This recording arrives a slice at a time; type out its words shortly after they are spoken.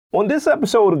On this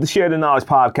episode of the Share the Knowledge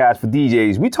podcast for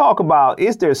DJs, we talk about,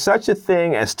 is there such a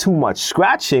thing as too much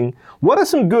scratching? What are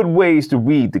some good ways to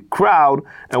read the crowd?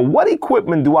 And what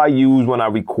equipment do I use when I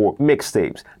record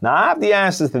mixtapes? Now, I have the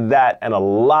answers to that and a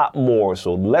lot more,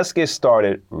 so let's get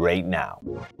started right now.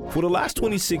 For the last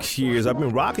 26 years, I've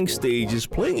been rocking stages,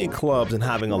 playing in clubs, and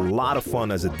having a lot of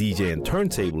fun as a DJ and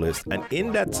turntablist. And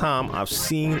in that time, I've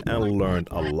seen and learned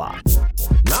a lot.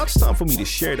 Now it's time for me to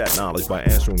share that knowledge by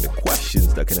answering the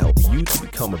questions that can help you to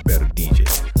become a better DJ.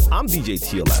 I'm DJ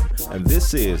TLM, and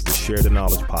this is the Share the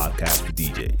Knowledge podcast for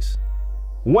DJs.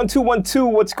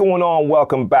 1212, what's going on?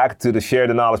 Welcome back to the Share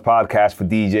the Knowledge podcast for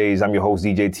DJs. I'm your host,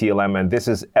 DJ TLM, and this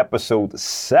is episode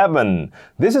 7.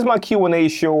 This is my Q&A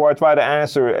show where I try to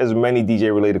answer as many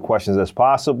DJ-related questions as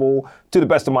possible to the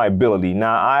best of my ability.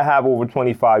 Now, I have over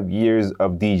 25 years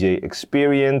of DJ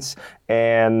experience,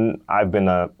 and I've been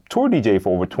a tour DJ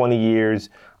for over 20 years.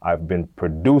 I've been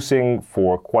producing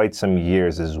for quite some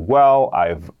years as well.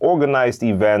 I've organized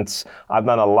events. I've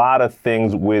done a lot of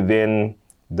things within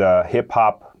the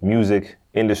hip-hop music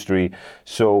industry.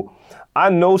 So I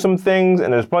know some things,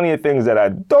 and there's plenty of things that I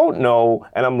don't know,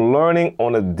 and I'm learning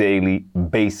on a daily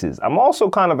basis. I'm also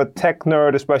kind of a tech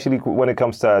nerd, especially when it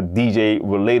comes to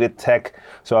DJ-related tech.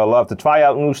 So I love to try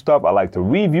out new stuff. I like to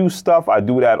review stuff. I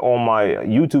do that on my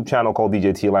YouTube channel called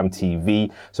DJ TLM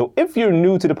TV. So if you're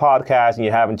new to the podcast and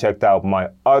you haven't checked out my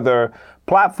other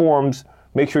platforms,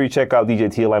 make sure you check out DJ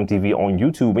TLM TV on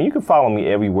YouTube, and you can follow me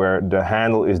everywhere. The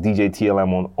handle is DJ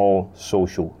TLM on all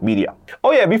social media.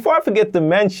 Oh yeah, before I forget to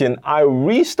mention, I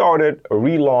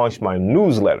relaunched my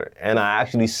newsletter, and I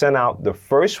actually sent out the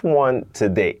first one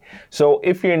today. So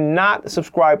if you're not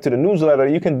subscribed to the newsletter,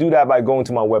 you can do that by going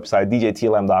to my website,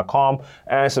 djtlm.com,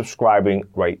 and subscribing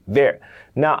right there.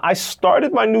 Now, I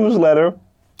started my newsletter,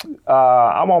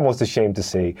 I'm almost ashamed to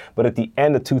say, but at the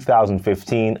end of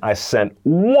 2015, I sent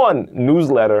one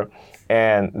newsletter,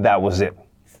 and that was it.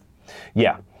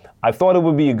 Yeah, I thought it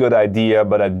would be a good idea,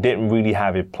 but I didn't really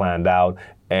have it planned out.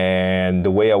 And the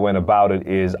way I went about it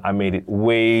is I made it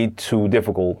way too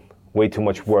difficult, way too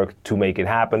much work to make it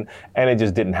happen, and it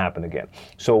just didn't happen again.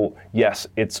 So yes,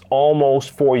 it's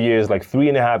almost 4 years, like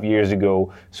 3.5 years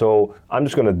ago. So I'm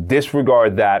just gonna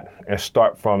disregard that and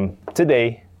start from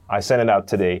today. I sent it out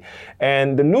today.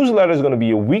 And the newsletter is going to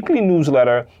be a weekly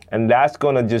newsletter, and that's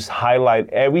going to just highlight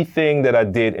everything that I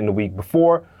did in the week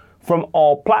before from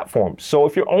all platforms. So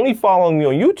if you're only following me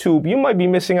on YouTube, you might be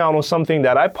missing out on something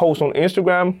that I post on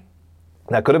Instagram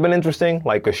that could have been interesting,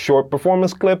 like a short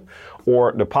performance clip,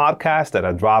 or the podcast that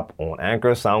I drop on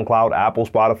Anchor, SoundCloud, Apple,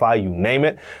 Spotify, you name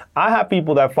it. I have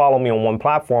people that follow me on one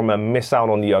platform and miss out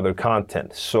on the other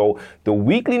content. So the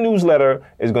weekly newsletter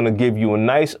is going to give you a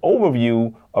nice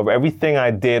overview of everything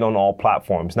I did on all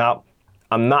platforms. Now,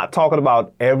 I'm not talking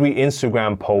about every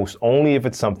Instagram post, only if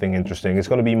it's something interesting. It's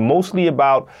going to be mostly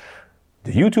about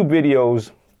the YouTube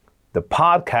videos, the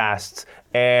podcasts,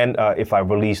 and if I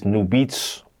release new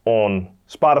beats on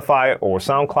Spotify or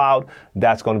SoundCloud,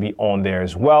 that's going to be on there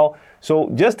as well. So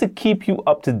just to keep you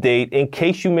up to date in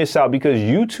case you miss out, because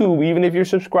YouTube, even if you're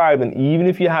subscribed and even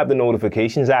if you have the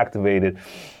notifications activated,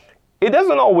 it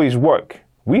doesn't always work.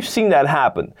 We've seen that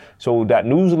happen. So that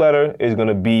newsletter is going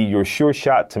to be your sure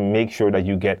shot to make sure that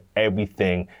you get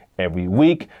everything every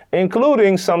week,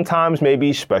 including sometimes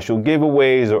maybe special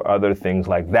giveaways or other things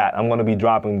like that. I'm going to be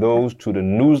dropping those to the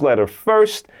newsletter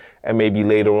first, and maybe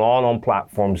later on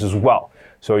platforms as well.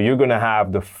 So you're going to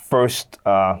have the first,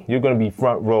 you're going to be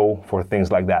front row for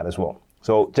things like that as well.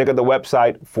 So check out the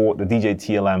website for the DJ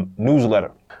TLM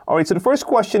newsletter. All right, so the first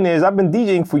question is, I've been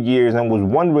DJing for years and was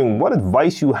wondering what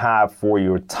advice you have for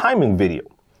your timing video.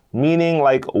 Meaning,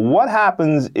 like, what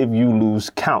happens if you lose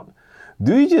count?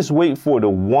 Do you just wait for the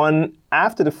one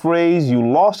after the phrase you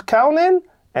lost count in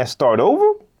and start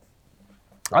over?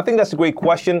 I think that's a great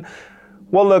question.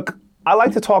 Well, look, I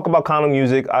like to talk about counting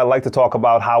music. I like to talk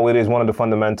about how it is one of the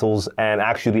fundamentals, and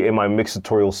actually in my mix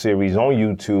tutorial series on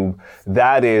YouTube,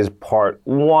 that is part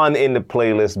 1 in the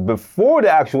playlist. Before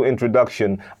the actual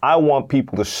introduction, I want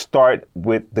people to start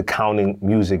with the counting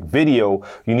music video.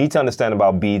 You need to understand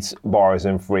about beats, bars,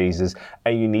 and phrases,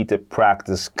 and you need to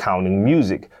practice counting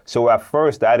music. So at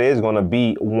first, that is going to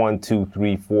be 1, 2,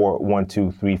 3, 4, 1,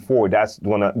 2, 3, 4. That's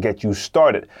going to get you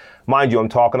started. Mind you, I'm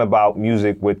talking about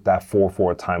music with that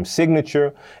 4/4 time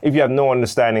signature. If you have no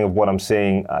understanding of what I'm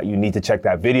saying, you need to check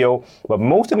that video. But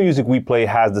most of the music we play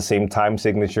has the same time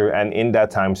signature, and in that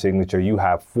time signature, you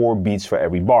have 4 beats for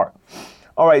every bar.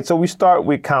 All right, so we start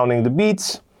with counting the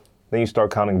beats, then you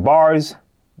start counting bars,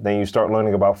 then you start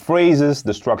learning about phrases,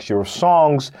 the structure of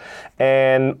songs,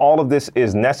 and all of this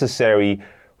is necessary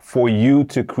for you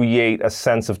to create a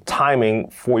sense of timing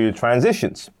for your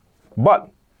transitions. But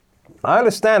I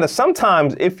understand that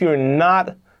sometimes if you're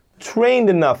not trained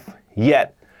enough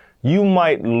yet, you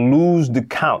might lose the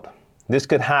count. This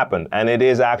could happen, and it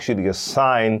is actually a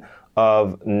sign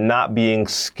of not being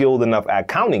skilled enough at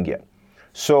counting yet.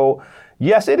 So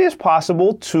yes, it is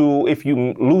possible to, if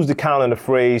you lose the count in the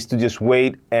phrase, to just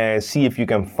wait and see if you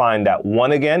can find that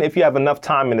one again. If you have enough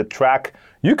time in the track,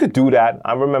 you could do that.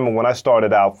 I remember when I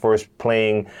started out first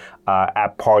playing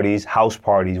at parties, house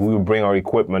parties, we would bring our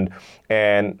equipment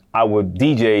and I would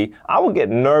DJ. I would get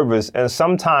nervous, and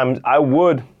sometimes I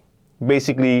would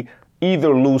basically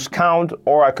either lose count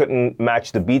or I couldn't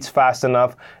match the beats fast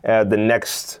enough. The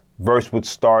next verse would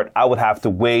start, I would have to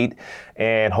wait,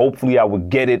 and hopefully I would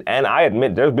get it. And I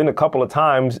admit there's been a couple of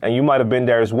times, and you might have been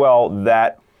there as well,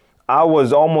 that I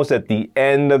was almost at the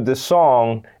end of the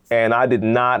song and I did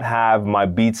not have my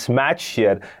beats matched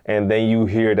yet, and then you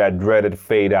hear that dreaded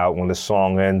fade out when the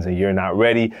song ends and you're not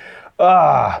ready.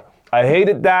 I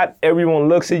hated that. Everyone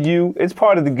looks at you. It's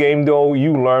part of the game though,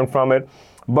 you learn from it.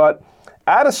 But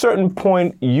at a certain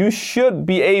point, you should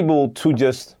be able to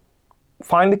just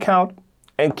find the count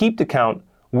and keep the count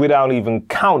without even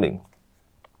counting.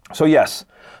 So yes,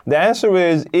 the answer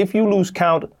is if you lose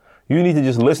count, you need to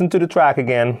just listen to the track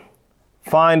again,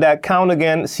 find that count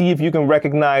again, see if you can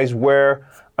recognize where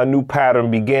a new pattern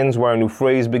begins, where a new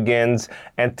phrase begins,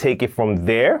 and take it from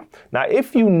there. Now,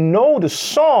 if you know the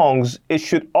songs, it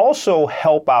should also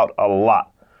help out a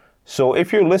lot. So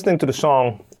if you're listening to the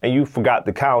song and you forgot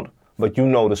the count, but you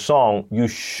know the song, you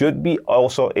should be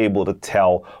also able to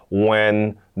tell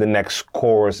when the next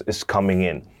chorus is coming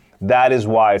in. That is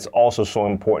why it's also so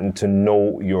important to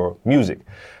know your music.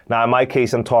 Now, in my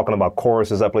case, I'm talking about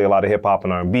choruses. I play a lot of hip hop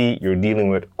and R&B. You're dealing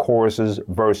with choruses,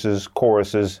 verses,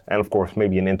 choruses, and of course,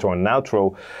 maybe an intro and an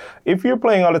outro. If you're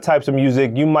playing other types of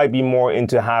music, you might be more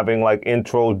into having like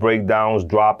intros, breakdowns,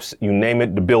 drops, you name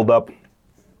it, the build up.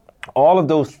 All of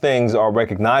those things are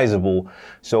recognizable.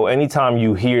 So anytime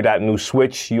you hear that new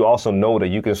switch, you also know that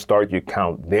you can start your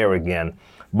count there again.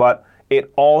 But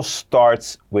it all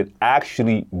starts with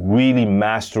actually really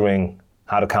mastering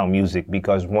how to count music,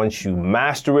 because once you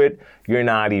master it, you're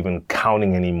not even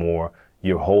counting anymore.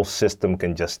 Your whole system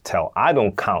can just tell. I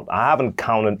don't count. I haven't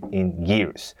counted in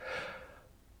years.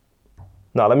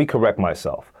 Now, let me correct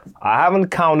myself. I haven't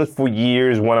counted for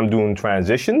years when I'm doing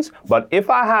transitions, but if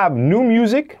I have new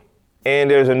music and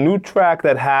there's a new track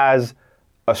that has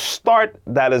a start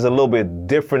that is a little bit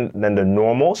different than the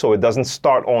normal, so it doesn't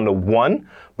start on the one,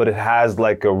 but it has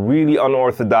like a really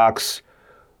unorthodox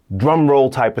drum roll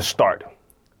type of start,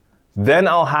 then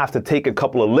I'll have to take a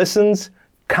couple of listens,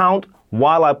 count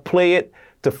while I play it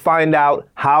to find out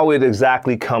how it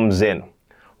exactly comes in.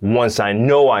 Once I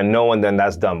know, and then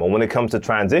that's done. But when it comes to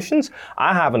transitions,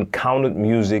 I haven't counted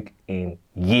music in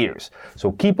years.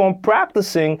 So keep on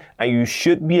practicing and you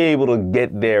should be able to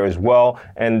get there as well.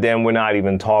 And then we're not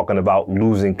even talking about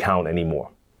losing count anymore.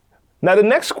 Now, the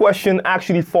next question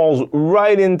actually falls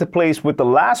right into place with the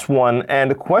last one.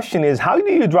 And the question is, how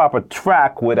do you drop a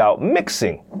track without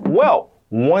mixing? Well,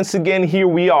 once again, here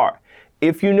we are.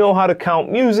 If you know how to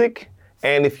count music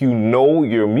and if you know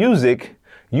your music,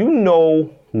 you know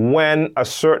when a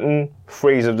certain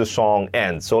phrase of the song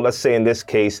ends. So let's say in this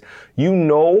case, you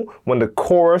know when the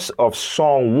chorus of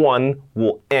song 1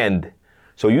 will end.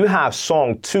 So you have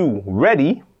song 2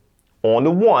 ready on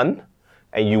the 1,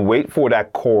 and you wait for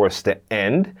that chorus to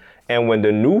end. And when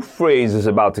the new phrase is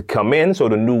about to come in, so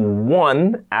the new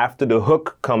 1 after the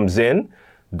hook comes in,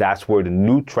 that's where the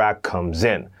new track comes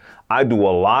in. I do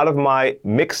a lot of my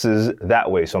mixes that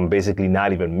way. So I'm basically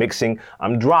not even mixing,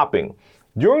 I'm dropping.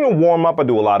 During the warm-up, I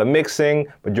do a lot of mixing,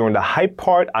 but during the hype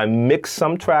part, I mix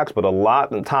some tracks, but a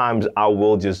lot of times I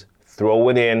will just throw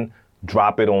it in,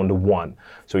 drop it on the 1.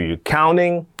 So you're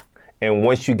counting, and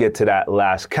once you get to that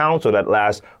last count, so that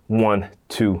last 1,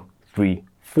 2, 3,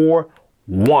 4,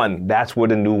 1, that's where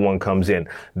the new one comes in.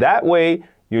 That way,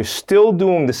 you're still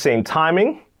doing the same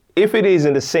timing. If it is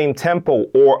in the same tempo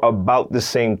or about the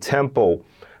same tempo,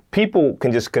 people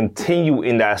can just continue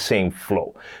in that same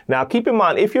flow. Now, keep in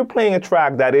mind, if you're playing a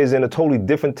track that is in a totally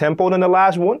different tempo than the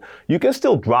last one, you can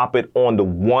still drop it on the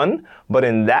 1, but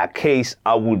in that case,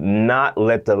 I would not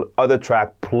let the other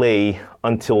track play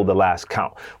until the last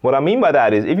count. What I mean by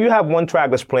that is, if you have one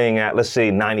track that's playing at, let's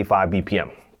say, 95 BPM,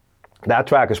 that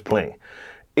track is playing.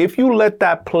 If you let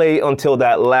that play until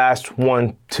that last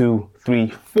 1, 2,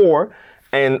 3, 4,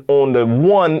 and on the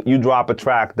 1, you drop a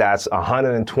track that's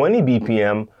 120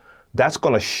 BPM, that's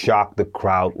gonna shock the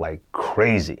crowd like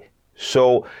crazy.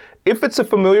 So if it's a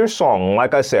familiar song,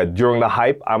 like I said, during the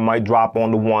hype, I might drop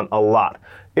on the 1 a lot.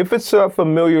 If it's a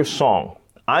familiar song,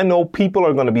 I know people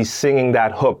are gonna be singing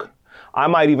that hook. I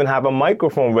might even have a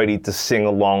microphone ready to sing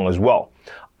along as well.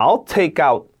 I'll take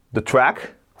out the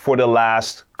track for the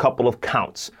last couple of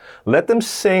counts. Let them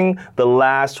sing the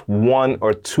last 1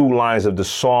 or 2 lines of the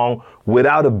song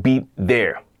without a beat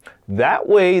there. That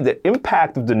way, the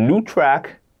impact of the new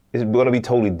track is going to be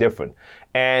totally different.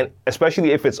 And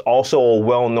especially if it's also a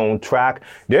well-known track,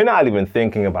 they're not even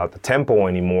thinking about the tempo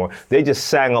anymore. They just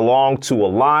sang along to a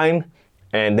line,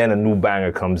 and then a new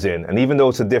banger comes in. And even though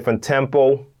it's a different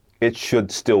tempo, it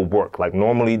should still work. Like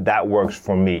normally that works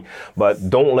for me,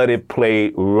 but don't let it play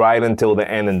right until the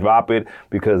end and drop it,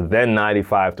 because then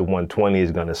 95 to 120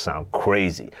 is gonna sound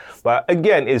crazy. But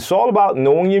again, it's all about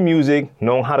knowing your music,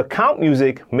 knowing how to count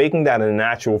music, making that a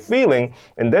natural feeling,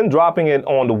 and then dropping it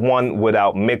on the 1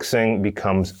 without mixing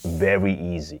becomes very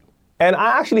easy. And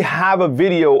I actually have a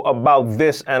video about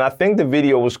this, and I think the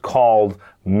video was called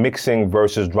Mixing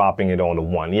versus Dropping It on the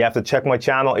 1. You have to check my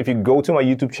channel. If you go to my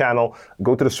YouTube channel,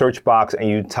 go to the search box and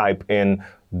you type in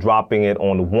dropping it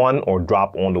on the 1 or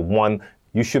drop on the 1,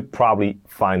 you should probably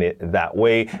find it that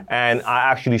way. And I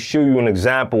actually show you an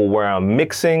example where I'm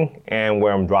mixing and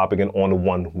where I'm dropping it on the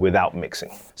 1 without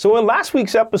mixing. So in last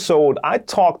week's episode, I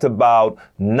talked about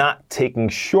not taking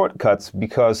shortcuts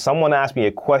because someone asked me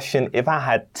a question if I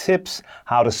had tips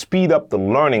how to speed up the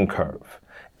learning curve.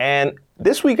 And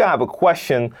this week I have a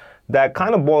question that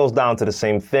kind of boils down to the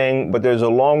same thing, but there's a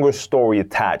longer story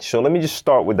attached. So let me just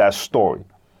start with that story.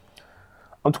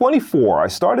 I'm 24. I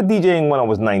started DJing when I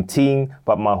was 19,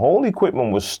 but my whole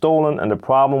equipment was stolen, and the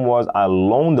problem was I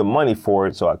loaned the money for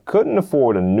it, so I couldn't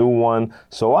afford a new one,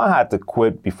 so I had to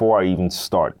quit before I even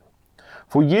started.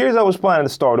 For years I was planning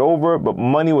to start over, but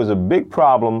money was a big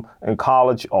problem, and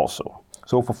college also.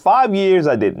 So for 5 years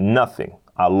I did nothing.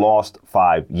 I lost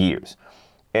 5 years.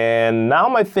 And now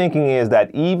my thinking is that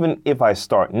even if I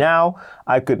start now,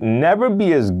 I could never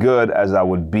be as good as I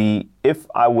would be if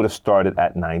I would have started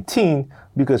at 19,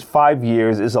 because 5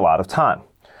 years is a lot of time.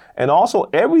 And also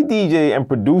every DJ and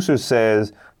producer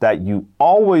says that you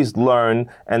always learn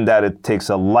and that it takes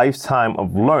a lifetime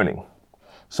of learning.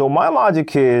 So my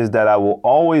logic is that I will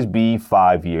always be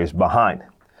 5 years behind.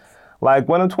 Like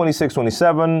when I'm 26,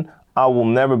 27, I will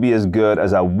never be as good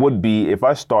as I would be if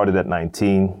I started at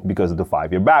 19 because of the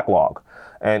 5-year backlog.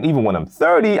 And even when I'm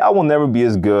 30, I will never be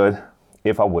as good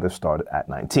if I would have started at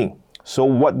 19. So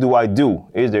what do I do?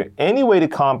 Is there any way to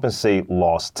compensate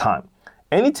lost time?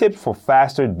 Any tips for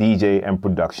faster DJ and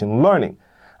production learning?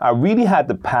 I really had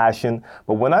the passion,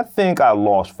 but when I think I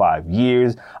lost 5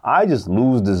 years, I just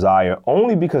lose desire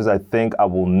only because I think I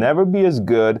will never be as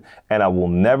good and I will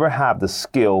never have the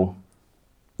skill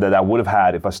that I would have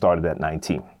had if I started at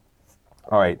 19.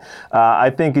 All right, I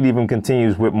think it even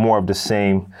continues with more of the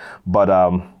same, but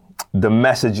the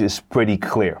message is pretty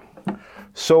clear.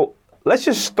 So let's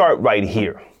just start right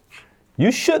here.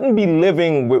 You shouldn't be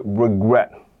living with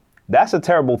regret. That's a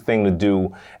terrible thing to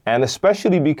do, and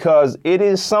especially because it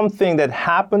is something that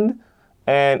happened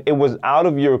and it was out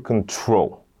of your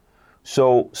control.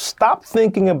 So stop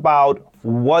thinking about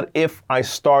what if I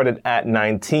started at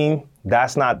 19.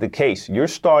 That's not the case. You're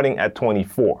starting at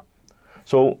 24.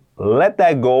 So let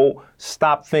that go.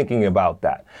 Stop thinking about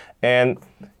that. And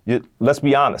let's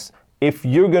be honest, if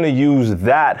you're going to use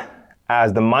that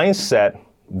as the mindset,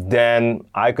 then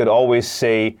I could always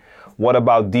say, what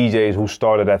about DJs who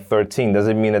started at 13? Does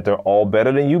it mean that they're all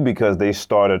better than you because they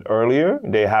started earlier?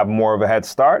 They have more of a head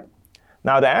start?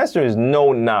 Now, the answer is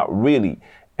no, not really.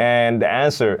 And the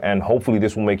answer, and hopefully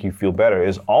this will make you feel better,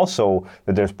 is also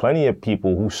that there's plenty of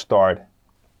people who start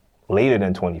later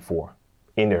than 24,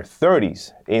 in their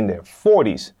 30s, in their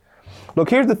 40s.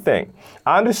 Look, here's the thing.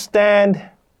 I understand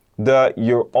the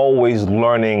you're always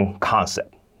learning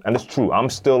concept. And it's true. I'm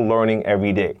still learning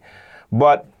every day.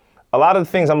 But a lot of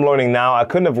the things I'm learning now, I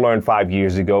couldn't have learned 5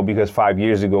 years ago because 5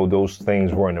 years ago, those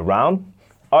things weren't around.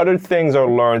 Other things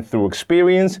are learned through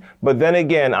experience, but then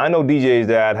again, I know DJs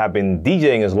that have been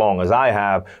DJing as long as I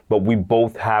have, but we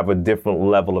both have a different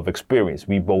level of experience.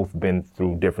 We've both been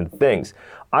through different things.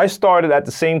 I started at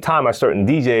the same time as certain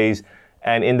DJs,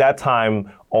 and in that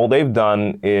time, all they've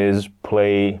done is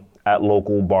play at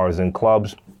local bars and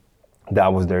clubs.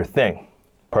 That was their thing.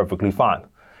 Perfectly fine.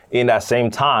 In that same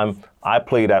time, I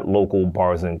played at local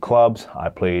bars and clubs. I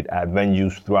played at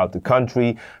venues throughout the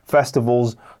country,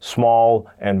 festivals, small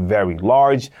and very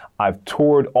large. I've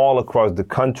toured all across the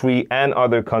country and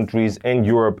other countries in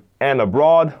Europe and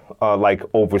abroad, like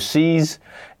overseas.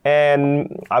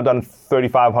 And I've done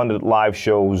 3,500 live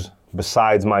shows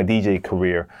besides my DJ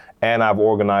career. And I've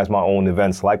organized my own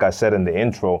events, like I said in the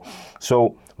intro.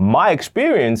 So my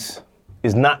experience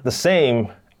is not the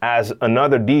same as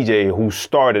another DJ who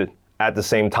started at the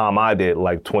same time I did,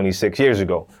 like 26 years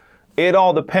ago. It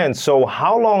all depends. So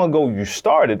how long ago you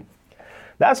started,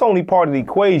 that's only part of the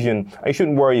equation. You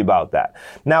shouldn't worry about that.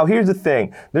 Now, here's the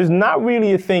thing. There's not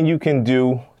really a thing you can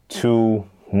do to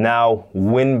now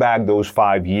win back those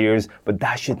 5 years, but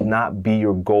that should not be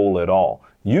your goal at all.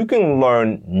 You can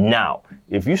learn now.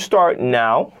 If you start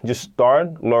now, just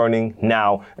start learning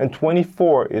now. And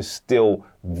 24 is still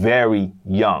very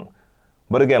young.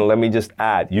 But again, let me just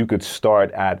add, you could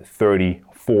start at 30,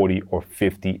 40, or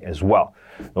 50 as well.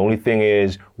 The only thing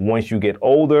is, once you get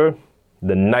older,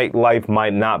 the nightlife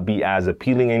might not be as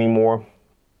appealing anymore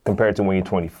compared to when you're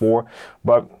 24.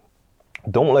 But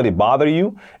don't let it bother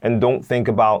you, and don't think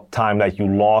about time that you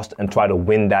lost and try to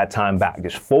win that time back.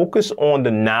 Just focus on the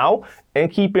now,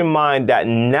 and keep in mind that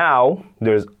now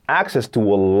there's access to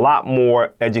a lot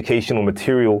more educational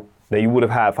material than you would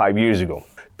have had 5 years ago.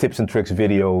 Tips and tricks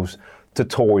videos,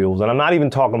 tutorials, and I'm not even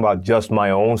talking about just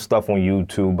my own stuff on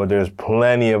YouTube, but there's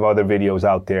plenty of other videos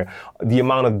out there. The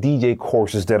amount of DJ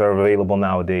courses that are available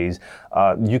nowadays,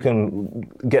 you can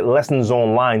get lessons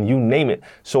online, you name it.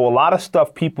 So a lot of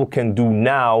stuff people can do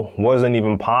now wasn't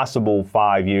even possible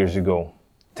 5 years ago,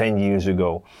 10 years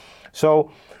ago.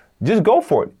 So just go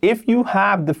for it. If you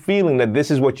have the feeling that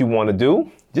this is what you want to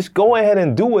do, just go ahead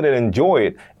and do it and enjoy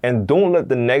it. And don't let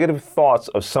the negative thoughts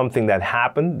of something that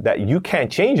happened that you can't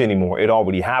change anymore, it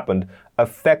already happened,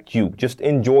 affect you. Just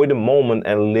enjoy the moment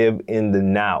and live in the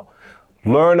now.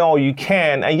 Learn all you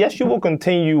can. And yes, you will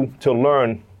continue to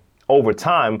learn over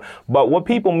time. But what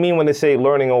people mean when they say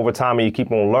learning over time and you keep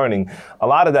on learning, a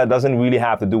lot of that doesn't really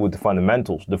have to do with the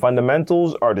fundamentals. The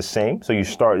fundamentals are the same. So you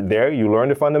start there, you learn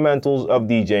the fundamentals of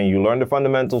DJing, you learn the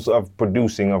fundamentals of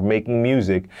producing, of making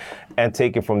music, and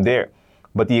take it from there.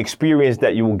 But the experience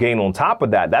that you will gain on top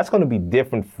of that, that's going to be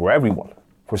different for everyone.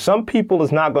 For some people,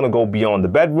 it's not going to go beyond the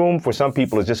bedroom. For some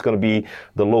people, it's just going to be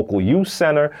the local youth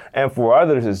center. And for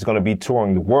others, it's going to be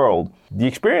touring the world. The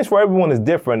experience for everyone is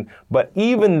different, but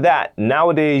even that,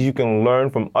 nowadays, you can learn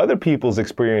from other people's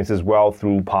experience as well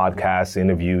through podcasts,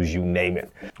 interviews, you name it.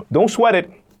 Don't sweat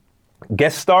it.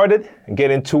 Get started,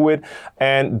 get into it,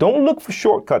 and don't look for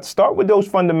shortcuts. Start with those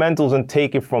fundamentals and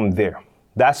take it from there.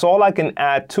 That's all I can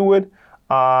add to it.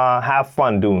 Have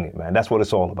fun doing it, man. That's what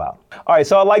it's all about. All right,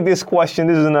 so I like this question.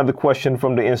 This is another question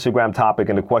from the Instagram topic,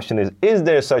 and the question is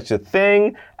there such a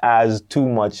thing as too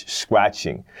much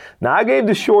scratching? Now, I gave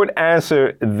the short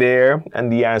answer there, and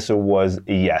the answer was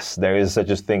yes, there is such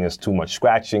a thing as too much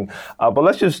scratching. But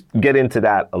let's just get into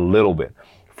that a little bit.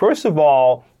 First of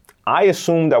all, I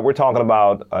assume that we're talking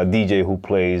about a DJ who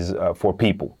plays for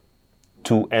people,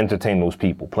 to entertain those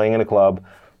people, playing in a club,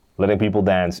 letting people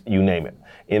dance, you name it.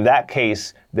 In that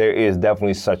case, there is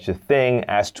definitely such a thing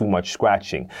as too much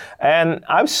scratching. And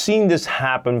I've seen this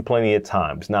happen plenty of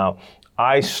times. Now,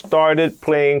 I started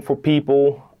playing for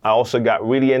people. I also got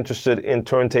really interested in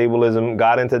turntablism,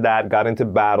 got into that, got into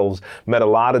battles, met a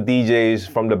lot of DJs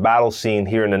from the battle scene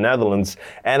here in the Netherlands.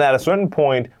 And at a certain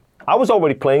point, I was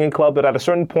already playing in club, but at a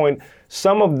certain point,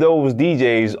 some of those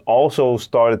DJs also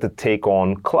started to take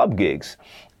on club gigs.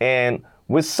 And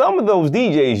with some of those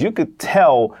DJs, you could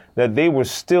tell that they were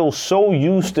still so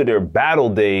used to their battle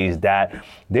days that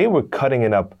they were cutting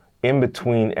it up in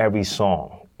between every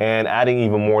song and adding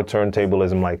even more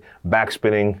turntablism, like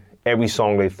backspinning every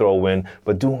song they throw in,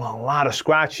 but doing a lot of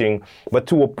scratching, but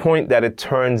to a point that it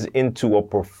turns into a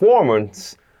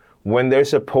performance when they're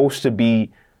supposed to be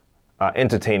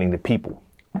entertaining the people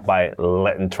by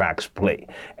letting tracks play.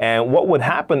 And what would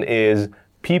happen is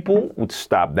people would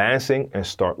stop dancing and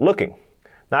start looking.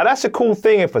 Now, that's a cool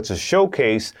thing if it's a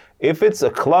showcase. If it's a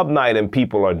club night and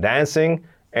people are dancing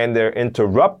and they're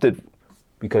interrupted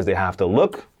because they have to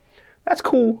look, that's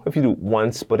cool if you do it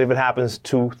once. But if it happens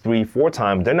 2, 3, 4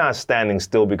 times, they're not standing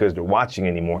still because they're watching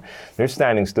anymore. They're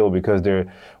standing still because they're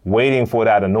waiting for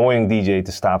that annoying DJ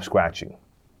to stop scratching.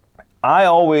 I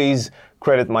always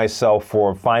credit myself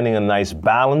for finding a nice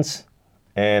balance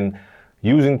and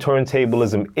using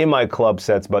turntablism in my club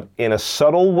sets, but in a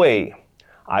subtle way.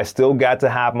 I still got to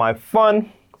have my fun,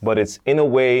 but it's in a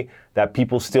way that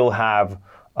people still have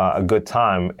a good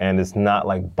time and it's not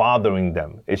like bothering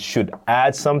them. It should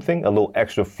add something, a little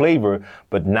extra flavor,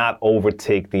 but not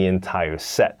overtake the entire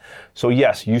set. So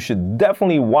yes, you should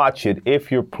definitely watch it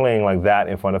if you're playing like that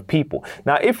in front of people.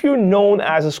 Now, if you're known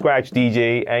as a scratch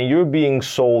DJ and you're being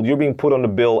sold, you're being put on the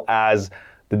bill as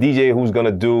the DJ who's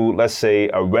gonna do, let's say,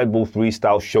 a Red Bull 3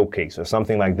 style showcase or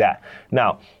something like that.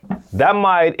 Now, that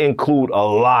might include a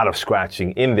lot of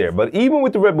scratching in there, but even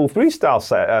with the Red Bull 3 style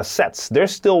sets, they're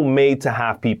still made to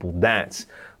have people dance.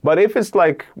 But if it's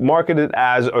like marketed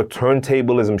as a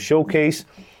turntablism showcase,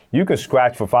 you can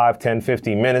scratch for 5, 10,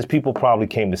 15 minutes. People probably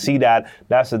came to see that.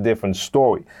 That's a different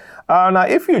story. Now,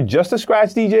 if you're just a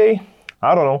scratch DJ,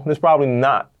 I don't know, there's probably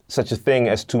not such a thing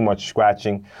as too much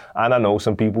scratching. And I know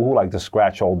some people who like to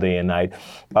scratch all day and night,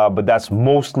 but that's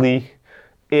mostly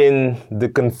in the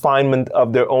confinement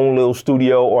of their own little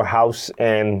studio or house,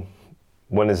 and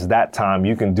when it's that time,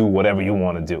 you can do whatever you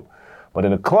want to do. But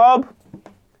in a club,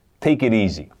 take it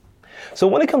easy. So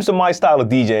when it comes to my style of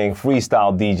DJing,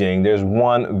 freestyle DJing, there's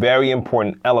one very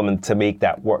important element to make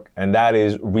that work, and that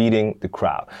is reading the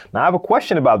crowd. Now, I have a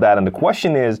question about that, and the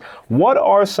question is, what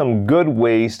are some good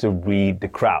ways to read the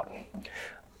crowd?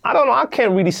 I don't know, I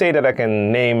can't really say that I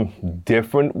can name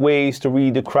different ways to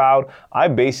read the crowd. I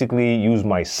basically use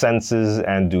my senses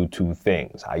and do two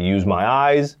things. I use my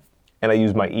eyes and I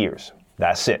use my ears.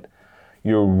 That's it.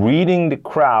 You're reading the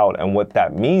crowd, and what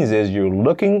that means is you're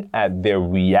looking at their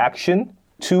reaction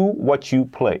to what you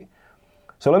play.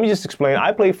 So let me just explain.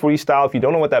 I play freestyle. If you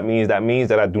don't know what that means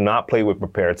that I do not play with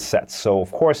prepared sets. So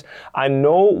of course, I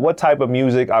know what type of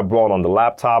music I brought on the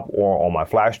laptop or on my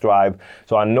flash drive.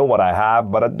 So I know what I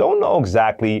have, but I don't know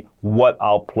exactly what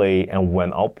I'll play and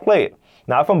when I'll play it.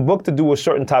 Now, if I'm booked to do a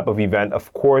certain type of event,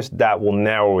 of course, that will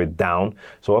narrow it down.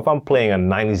 So if I'm playing a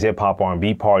 90s hip hop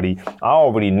R&B party, I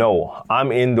already know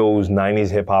I'm in those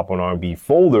 90s hip hop and R&B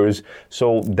folders.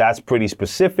 So that's pretty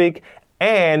specific.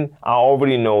 And I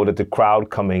already know that the crowd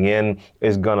coming in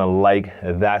is gonna like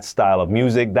that style of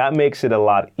music. That makes it a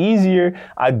lot easier.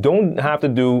 I don't have to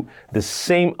do the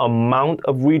same amount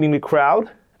of reading the crowd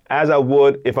as I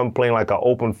would if I'm playing like an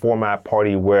open format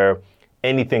party where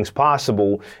anything's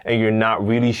possible and you're not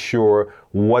really sure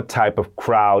what type of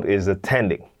crowd is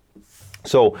attending.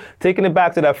 So taking it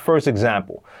back to that first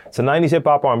example, it's a 90s hip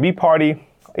hop R&B party.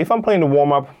 If I'm playing the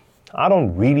warm up, I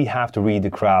don't really have to read the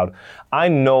crowd. I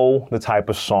know the type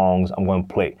of songs I'm going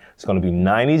to play. It's going to be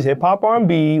 90s hip hop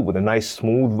R&B with a nice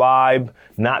smooth vibe,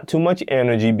 not too much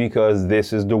energy because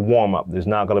this is the warm up. There's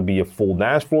not going to be a full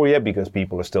dance floor yet because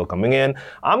people are still coming in.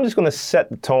 I'm just going to set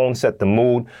the tone, set the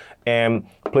mood, and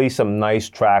play some nice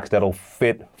tracks that'll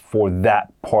fit for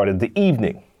that part of the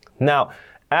evening. Now,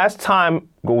 as time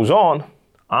goes on,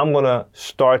 I'm going to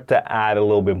start to add a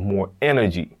little bit more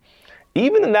energy.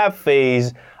 Even in that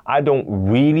phase, I don't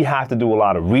really have to do a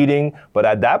lot of reading, but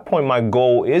at that point, my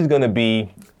goal is going to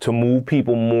be to move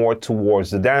people more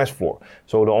towards the dance floor.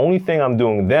 So the only thing I'm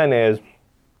doing then is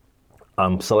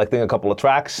I'm selecting a couple of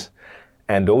tracks,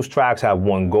 and those tracks have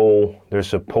one goal. They're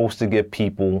supposed to get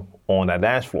people on that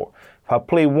dance floor. If I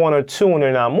play one or two and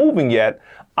they're not moving yet,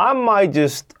 I might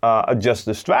just adjust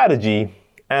the strategy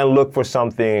and look for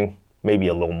something maybe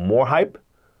a little more hype,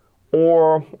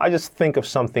 or I just think of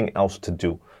something else to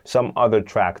do, some other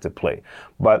track to play.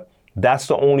 But that's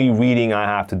the only reading I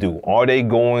have to do. Are they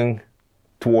going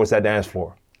towards that dance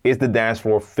floor? Is the dance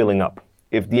floor filling up?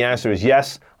 If the answer is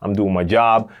yes, I'm doing my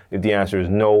job. If the answer is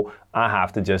no, I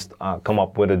have to just come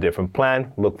up with a different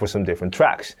plan, look for some different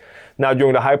tracks. Now,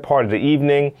 during the high part of the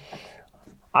evening,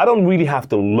 I don't really have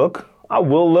to look. I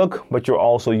will look, but you're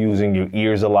also using your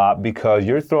ears a lot because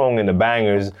you're throwing in the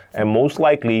bangers, and most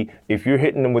likely, if you're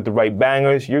hitting them with the right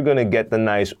bangers, you're gonna get the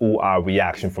nice ooh-ah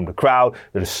reaction from the crowd.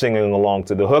 They're singing along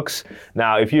to the hooks.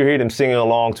 Now, if you hear them singing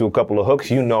along to a couple of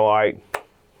hooks, you know, all right,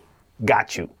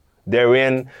 got you. They're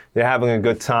in, they're having a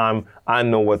good time. I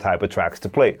know what type of tracks to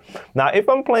play. Now, if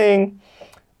I'm playing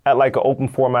at like an open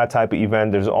format type of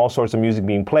event, there's all sorts of music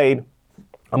being played,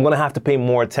 I'm gonna have to pay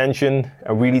more attention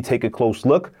and really take a close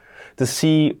look to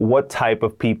see what type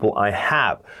of people I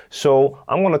have. So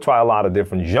I'm gonna try a lot of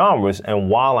different genres, and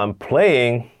while I'm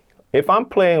playing, if I'm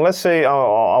playing, let's say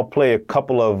I'll play a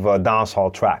couple of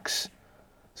dancehall tracks.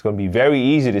 It's gonna be very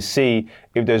easy to see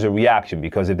if there's a reaction,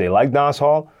 because if they like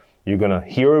dancehall, you're gonna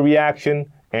hear a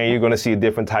reaction and you're gonna see a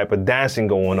different type of dancing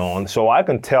going on. So I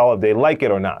can tell if they like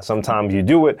it or not. Sometimes you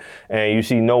do it and you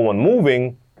see no one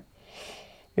moving,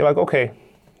 you're like, okay,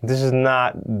 this is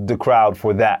not the crowd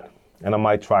for that. And I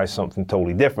might try something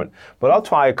totally different. But I'll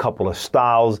try a couple of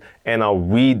styles and I'll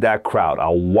read that crowd.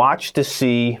 I'll watch to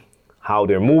see how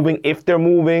they're moving, if they're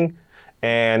moving.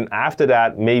 And after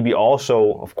that, maybe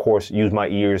also, of course, use my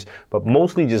ears, but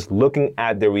mostly just looking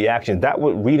at their reaction. That's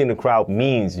what reading the crowd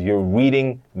means. You're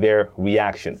reading their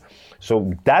reaction.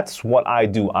 So that's what I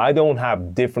do. I don't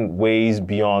have different ways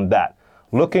beyond that.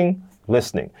 Looking,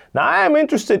 listening. Now, I am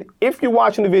interested, if you're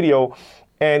watching the video,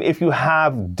 and if you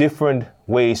have different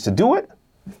ways to do it,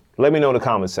 let me know in the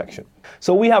comment section.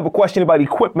 So we have a question about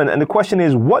equipment, and the question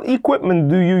is, what equipment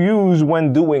do you use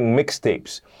when doing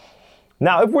mixtapes?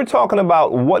 Now, if we're talking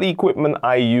about what equipment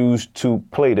I use to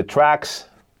play the tracks,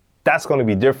 that's going to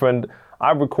be different.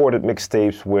 I've recorded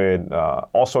mixtapes with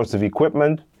all sorts of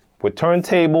equipment, with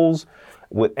turntables,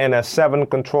 with NS7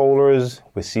 controllers,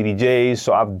 with CDJs.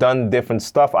 So I've done different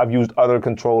stuff. I've used other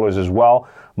controllers as well,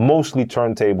 mostly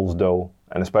turntables though,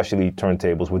 and especially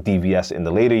turntables with DVS in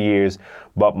the later years.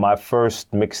 But my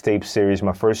first mixtape series,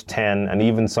 my first 10, and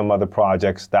even some other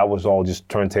projects, that was all just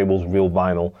turntables, real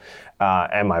vinyl.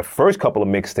 And my first couple of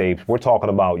mixtapes, we're talking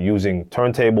about using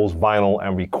turntables, vinyl,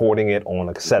 and recording it on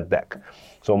a cassette deck.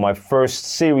 So my first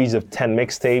series of 10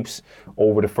 mixtapes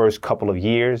over the first couple of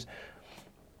years,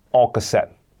 all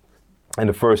cassette. And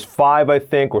the first 5, I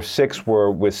think, or 6 were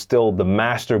with still the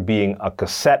master being a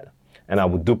cassette, and I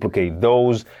would duplicate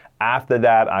those. After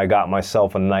that, I got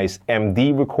myself a nice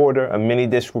MD recorder, a mini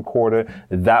disc recorder.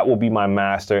 That will be my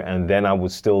master, and then I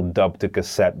would still dub to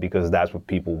cassette because that's what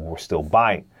people were still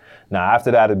buying. Now,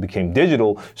 after that, it became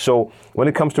digital. So when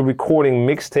it comes to recording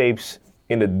mixtapes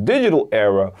in the digital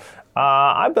era,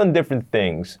 I've done different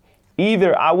things.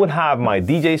 Either I would have my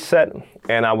DJ set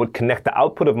and I would connect the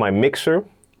output of my mixer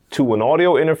to an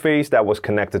audio interface that was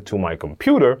connected to my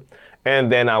computer,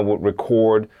 and then I would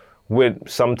record with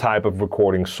some type of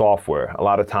recording software. A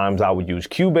lot of times I would use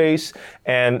Cubase,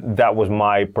 and that was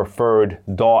my preferred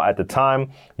DAW at the time.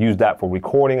 Used that for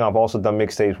recording. I've also done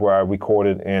mixtapes where I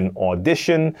recorded in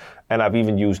Audition, and I've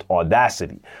even used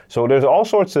Audacity. So there's all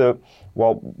sorts of,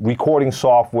 recording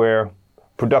software,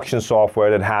 production software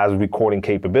that has recording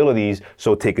capabilities.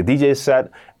 So take a DJ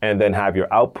set and then have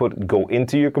your output go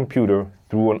into your computer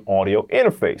through an audio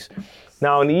interface.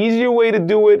 Now, an easier way to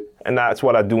do it, and that's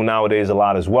what I do nowadays a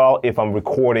lot as well, if I'm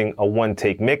recording a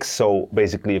one-take mix, so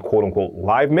basically a quote-unquote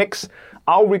live mix,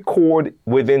 I'll record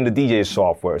within the DJ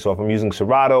software. So if I'm using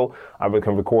Serato, I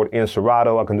can record in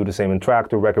Serato. I can do the same in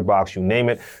Traktor, Rekordbox, you name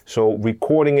it. So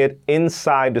recording it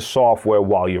inside the software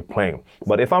while you're playing.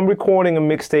 But if I'm recording a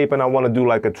mixtape and I want to do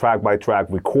like a track-by-track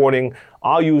recording,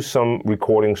 I'll use some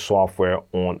recording software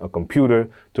on a computer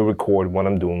to record what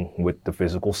I'm doing with the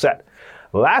physical set.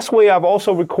 Last way I've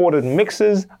also recorded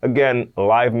mixes, again,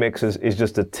 live mixes, is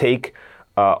just to take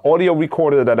audio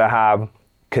recorder that I have,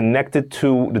 connected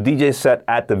to the DJ set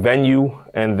at the venue,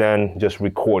 and then just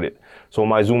record it. So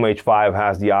my Zoom H5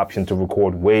 has the option to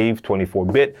record WAV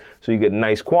 24-bit, so you get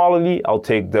nice quality. I'll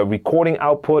take the recording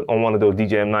output on one of those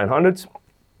DJM 900s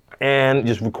and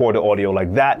just record the audio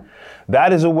like that.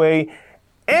 That is a way.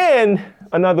 And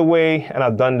another way, and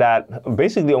I've done that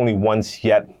basically only once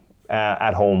yet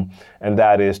at home, and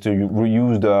that is to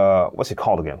use the, what's it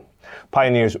called again?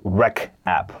 Pioneer's Rec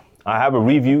app. I have a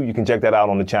review. You can check that out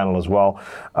on the channel as well.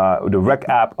 The Rec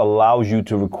app allows you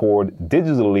to record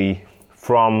digitally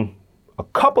from a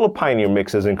couple of Pioneer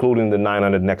mixes, including the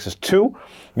 900 Nexus 2.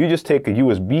 You just take a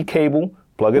USB cable,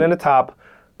 plug it in the top,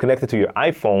 connect it to your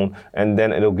iPhone, and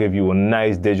then it'll give you a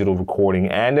nice digital recording.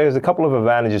 And there's a couple of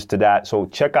advantages to that, so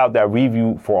check out that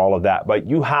review for all of that. But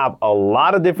you have a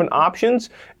lot of different options,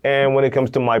 and when it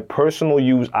comes to my personal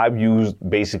use, I've used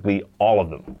basically all of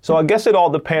them. So I guess it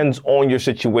all depends on your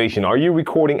situation. Are you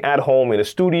recording at home in a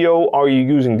studio? Are you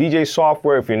using DJ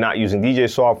software? If you're not using DJ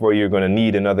software, you're gonna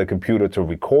need another computer to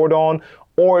record on.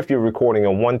 Or if you're recording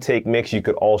a one-take mix, you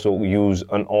could also use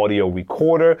an audio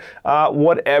recorder,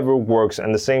 whatever works.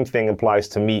 And the same thing applies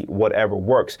to me, whatever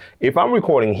works. If I'm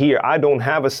recording here, I don't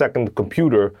have a second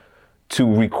computer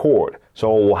to record.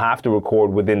 So we'll have to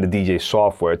record within the DJ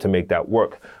software to make that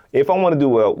work. If I want to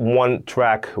do a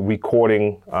one-track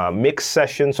recording mix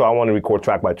session, so I want to record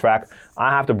track by track, I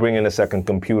have to bring in a second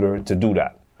computer to do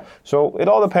that. So it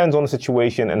all depends on the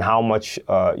situation and how much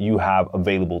you have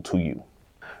available to you.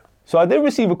 So I did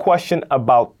receive a question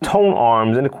about tone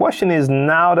arms, and the question is,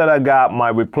 now that I got my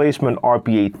replacement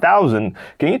RP8000,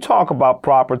 can you talk about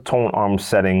proper tone arm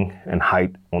setting and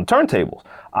height on turntables?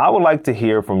 I would like to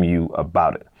hear from you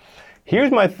about it.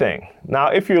 Here's my thing. Now,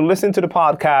 if you're listening to the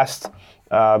podcast,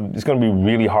 it's going to be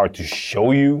really hard to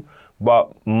show you,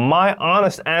 but my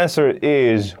honest answer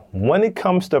is, when it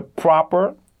comes to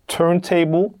proper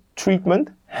turntable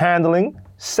treatment, handling,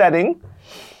 setting,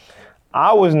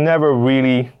 I was never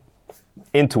really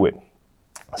into it.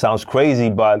 Sounds crazy,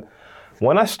 but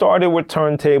when I started with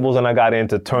turntables and I got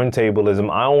into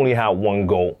turntablism, I only had one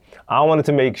goal. I wanted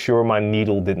to make sure my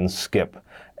needle didn't skip.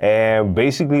 And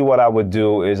basically what I would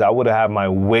do is I would have my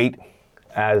weight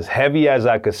as heavy as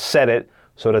I could set it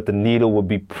so that the needle would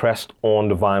be pressed on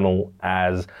the vinyl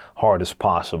as hard as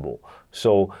possible.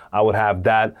 So I would have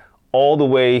that all the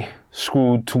way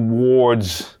screwed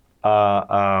towards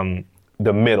the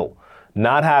middle.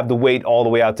 Not have the weight all the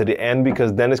way out to the end,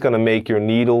 because then it's going to make your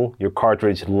needle, your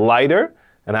cartridge, lighter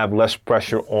and have less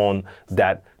pressure on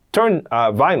that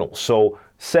vinyl. So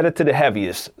set it to the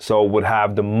heaviest, so it would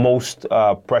have the most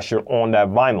pressure on that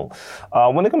vinyl.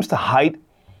 When it comes to height,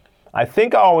 I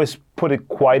think I always put it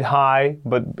quite high,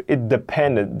 but it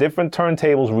depended. Different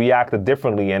turntables reacted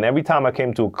differently, and every time I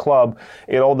came to a club,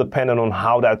 it all depended on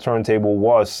how that turntable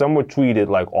was. Some were treated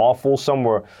like awful, some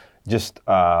were just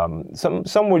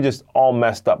some were just all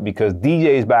messed up because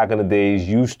DJs back in the days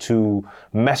used to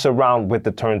mess around with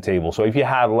the turntable. So if you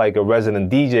had like a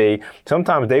resident DJ,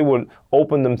 sometimes they would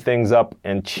open them things up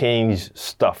and change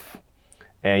stuff.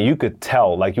 And you could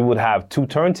tell, like you would have two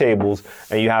turntables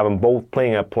and you have them both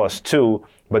playing at +2,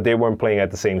 but they weren't playing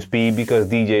at the same speed because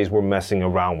DJs were messing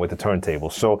around with the turntable.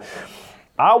 So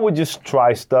I would just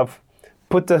try stuff,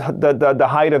 put the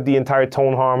height of the entire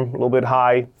tone arm a little bit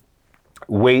high,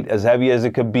 weight as heavy as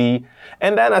it could be.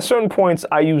 And then at certain points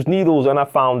I used needles and I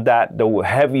found that the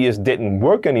heaviest didn't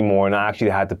work anymore and I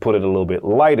actually had to put it a little bit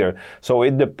lighter. So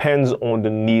it depends on the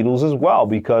needles as well,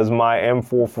 because my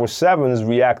M447s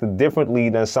reacted differently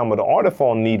than some of the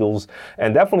Artiphon needles.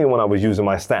 And definitely when I was using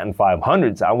my Stanton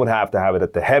 500s, I would have to have it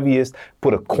at the heaviest,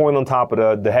 put a coin on top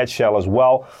of the head shell as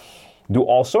well, do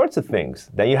all sorts of things.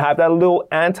 Then you have that little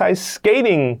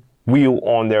anti-skating wheel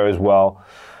on there as well.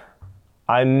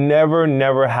 I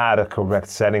never had a correct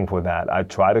setting for that. I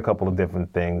tried a couple of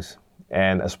different things,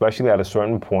 and especially at a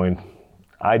certain point,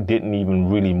 I didn't even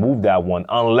really move that one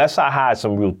unless I had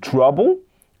some real trouble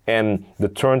and the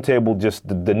turntable just,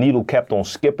 the needle kept on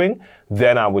skipping,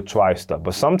 then I would try stuff.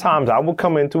 But sometimes I would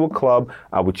come into a club,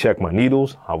 I would check my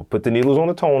needles, I would put the needles on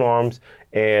the tone arms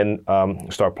and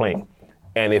start playing.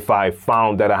 And if I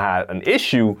found that I had an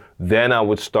issue, then I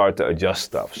would start to adjust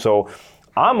stuff. So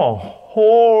I'm a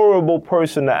horrible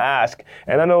person to ask,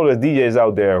 and I know there's DJs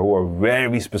out there who are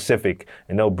very specific,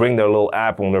 and they'll bring their little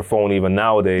app on their phone even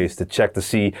nowadays to check to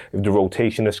see if the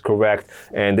rotation is correct,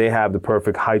 and they have the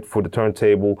perfect height for the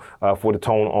turntable, for the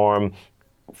tone arm,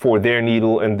 for their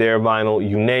needle and their vinyl,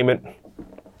 you name it.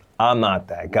 I'm not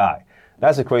that guy.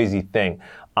 That's a crazy thing.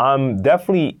 I'm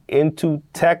definitely into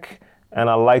tech, and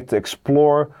I like to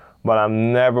explore, but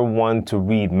I'm never one to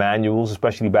read manuals,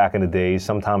 especially back in the days.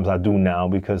 Sometimes I do now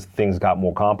because things got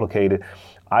more complicated.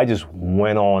 I just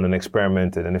went on and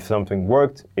experimented, and if something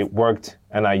worked, it worked,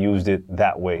 and I used it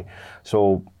that way.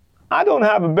 So I don't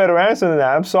have a better answer than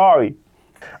that. I'm sorry.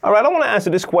 All right, I want to answer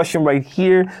this question right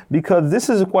here because this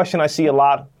is a question I see a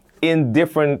lot in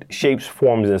different shapes,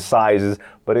 forms, and sizes,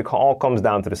 but it all comes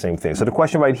down to the same thing. So the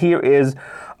question right here is,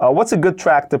 what's a good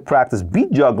track to practice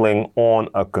beat juggling on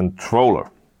a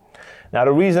controller? Now,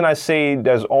 the reason I say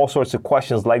there's all sorts of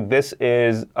questions like this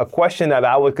is a question that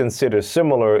I would consider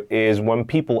similar is when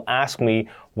people ask me,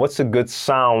 what's a good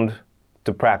sound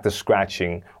to practice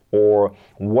scratching? Or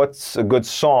what's a good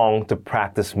song to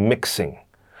practice mixing?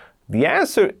 The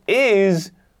answer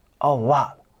is a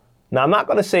lot. Now, I'm not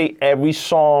going to say every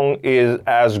song is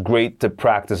as great to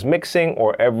practice mixing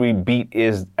or every beat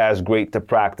is as great to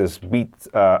practice beat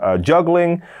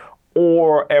juggling,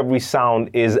 or every sound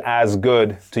is as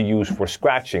good to use for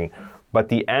scratching. But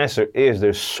the answer is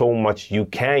there's so much you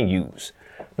can use.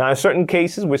 Now, in certain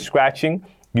cases with scratching,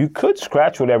 you could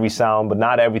scratch with every sound, but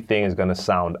not everything is going to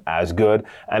sound as good.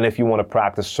 And if you want to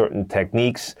practice certain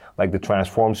techniques, like the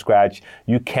transform scratch,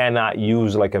 you cannot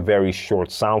use like a very short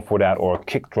sound for that, or a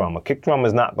kick drum. A kick drum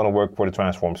is not going to work for the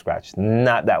transform scratch,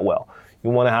 not that well. You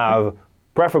want to have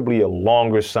preferably a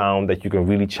longer sound that you can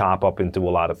really chop up into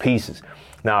a lot of pieces.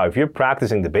 Now, if you're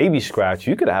practicing the baby scratch,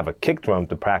 you could have a kick drum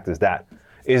to practice that.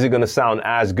 Is it going to sound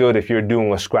as good if you're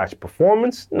doing a scratch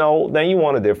performance? No, then you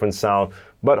want a different sound,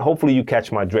 but hopefully you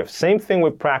catch my drift. Same thing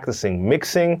with practicing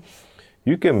mixing.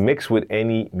 You can mix with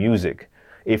any music.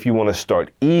 If you want to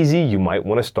start easy, you might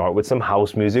want to start with some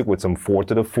house music with some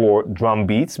 4-to-the-floor drum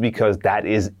beats, because that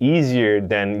is easier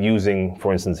than using,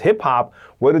 for instance, hip hop,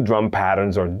 where the drum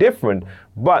patterns are different,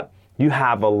 but you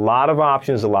have a lot of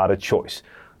options, a lot of choice.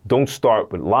 Don't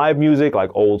start with live music like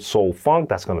old soul funk.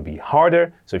 That's going to be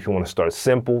harder. So if you want to start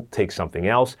simple, take something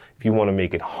else. If you want to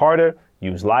make it harder,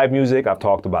 use live music. I've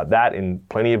talked about that in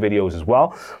plenty of videos as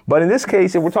well. But in this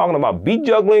case, if we're talking about beat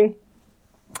juggling,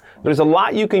 there's a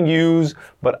lot you can use,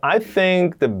 but I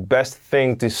think the best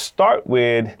thing to start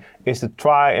with is to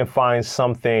try and find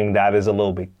something that is a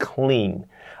little bit clean.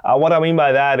 What I mean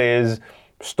by that is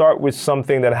start with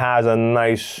something that has a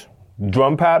nice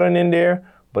drum pattern in there,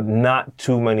 but not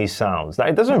too many sounds. Now,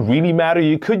 it doesn't really matter.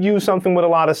 You could use something with a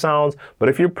lot of sounds, but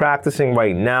if you're practicing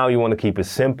right now, you want to keep it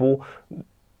simple.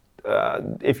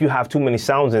 If you have too many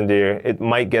sounds in there, it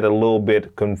might get a little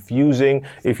bit confusing.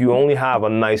 If you only have a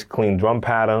nice clean drum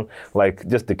pattern, like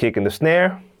just the kick and the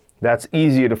snare, that's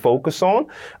easier to focus on.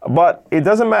 But it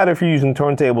doesn't matter if you're using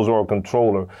turntables or a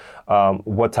controller,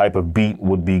 what type of beat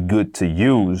would be good to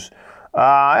use.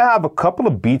 I have a couple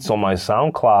of beats on my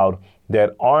SoundCloud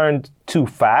that aren't too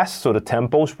fast, so the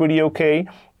tempo's pretty okay.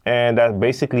 and that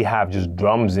basically have just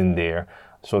drums in there.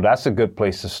 So that's a good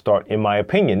place to start, in my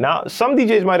opinion. Now, some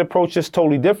DJs might approach this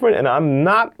totally different, and I'm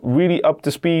not really up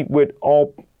to speed with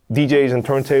all DJs and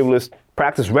turntablists'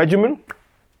 practice regimen.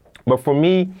 But for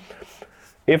me,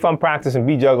 if I'm practicing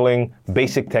beat juggling,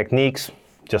 basic techniques,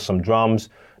 just some drums.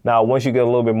 Now, once you get a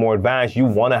little bit more advanced, you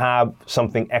want to have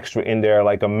something extra in there,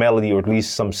 like a melody or at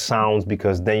least some sounds,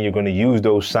 because then you're going to use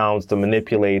those sounds to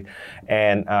manipulate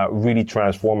and really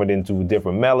transform it into a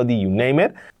different melody, you name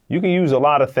it. You can use a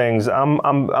lot of things.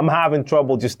 I'm having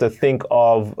trouble just to think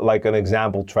of like an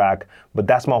example track, but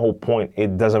that's my whole point.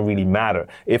 It doesn't really matter.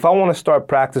 If I want to start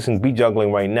practicing beat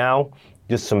juggling right now,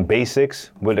 just some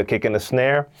basics with a kick and a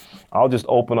snare, I'll just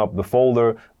open up the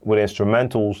folder with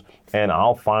instrumentals and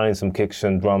I'll find some kicks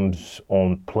and drums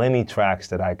on plenty tracks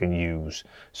that I can use.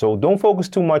 So don't focus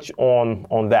too much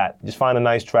on that. Just find a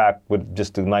nice track with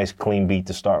just a nice clean beat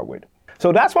to start with.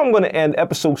 So that's where I'm going to end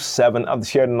episode 7 of the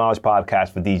Share the Knowledge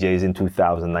podcast for DJs in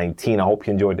 2019. I hope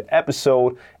you enjoyed the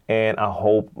episode, and I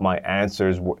hope my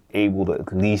answers were able to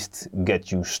at least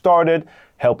get you started,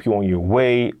 help you on your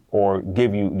way, or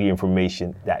give you the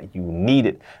information that you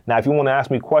needed. Now, if you want to ask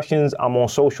me questions, I'm on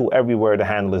social everywhere. The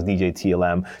handle is DJ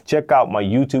TLM. Check out my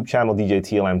YouTube channel, DJ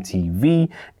TLM TV,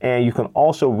 and you can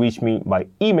also reach me by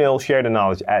email,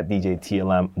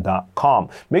 sharethelknowledge@djtlm.com.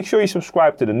 Make sure you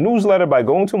subscribe to the newsletter by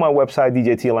going to my website,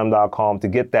 djtlm.com, to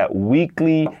get that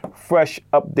weekly fresh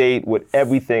update with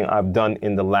everything I've done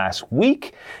in the last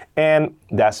week. And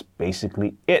that's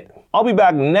basically it. I'll be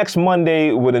back next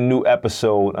Monday with a new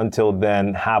episode. Until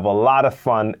then, have a lot of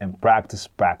fun and practice,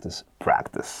 practice,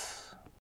 practice.